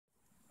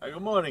Good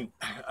morning.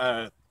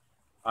 I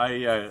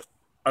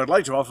I'd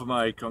like to offer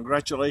my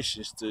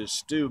congratulations to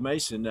Stu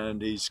Mason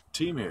and his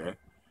team here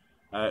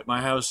at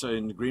my house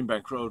in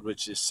Greenbank Road,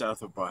 which is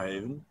south of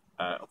Barrhaven,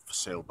 up for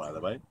sale, by the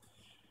way.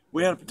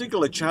 We had a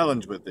particular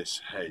challenge with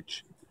this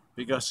hedge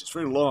because it's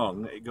very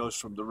long. It goes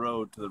from the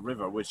road to the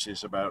river, which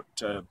is about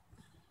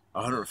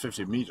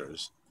 150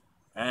 meters,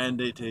 and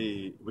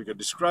we could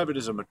describe it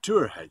as a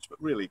mature hedge,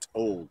 but really it's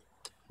old.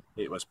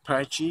 It was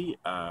patchy.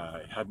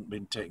 It hadn't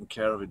been taken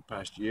care of in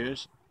past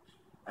years.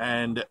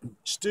 And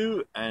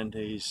Stu and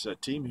his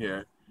team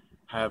here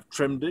have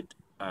trimmed it,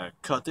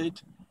 cut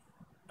it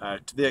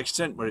to the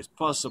extent where it's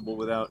possible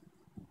without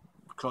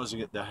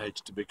causing the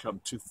hedge to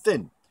become too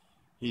thin.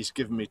 He's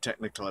given me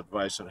technical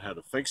advice on how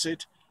to fix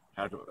it,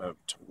 how to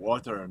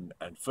water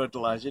and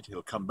fertilize it.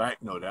 He'll come back,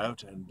 no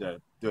doubt, and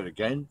do it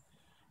again.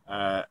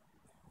 As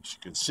you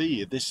can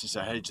see, this is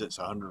a hedge that's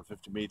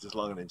 150 meters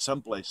long and in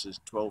some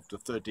places 12 to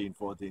 13,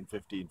 14,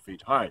 15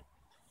 feet high.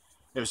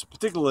 It was a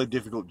particularly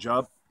difficult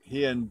job.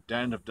 He and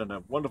Dan have done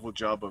a wonderful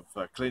job of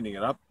cleaning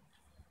it up,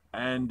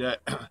 and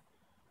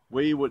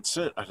we would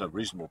at a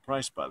reasonable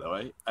price, by the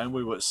way, and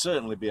we would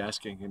certainly be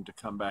asking him to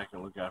come back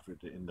and look after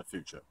it in the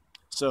future.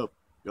 So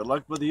good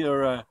luck with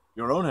your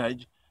own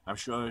hedge. I'm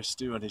sure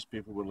Stu and his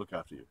people will look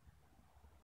after you.